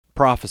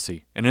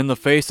prophecy, and in the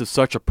face of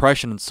such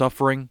oppression and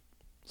suffering,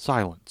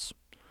 silence.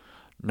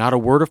 Not a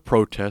word of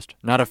protest,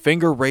 not a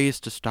finger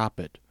raised to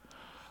stop it.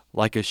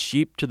 Like a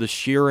sheep to the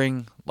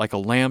shearing, like a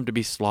lamb to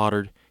be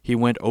slaughtered, he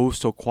went oh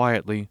so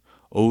quietly,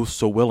 oh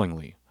so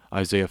willingly.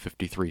 Isaiah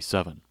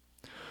 53:7.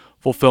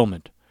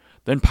 Fulfillment.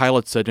 Then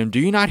Pilate said to him, "Do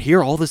you not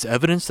hear all this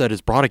evidence that is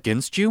brought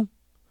against you?"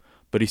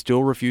 But he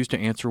still refused to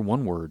answer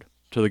one word,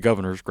 to the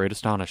governor's great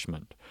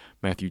astonishment.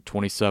 Matthew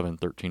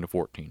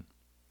 27:13-14.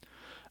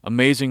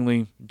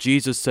 Amazingly,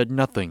 Jesus said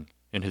nothing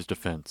in his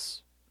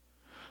defense.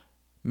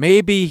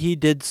 Maybe he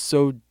did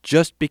so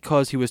just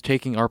because he was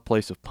taking our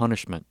place of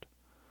punishment.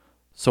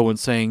 So in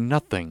saying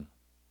nothing,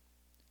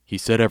 he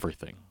said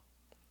everything.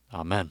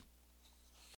 Amen.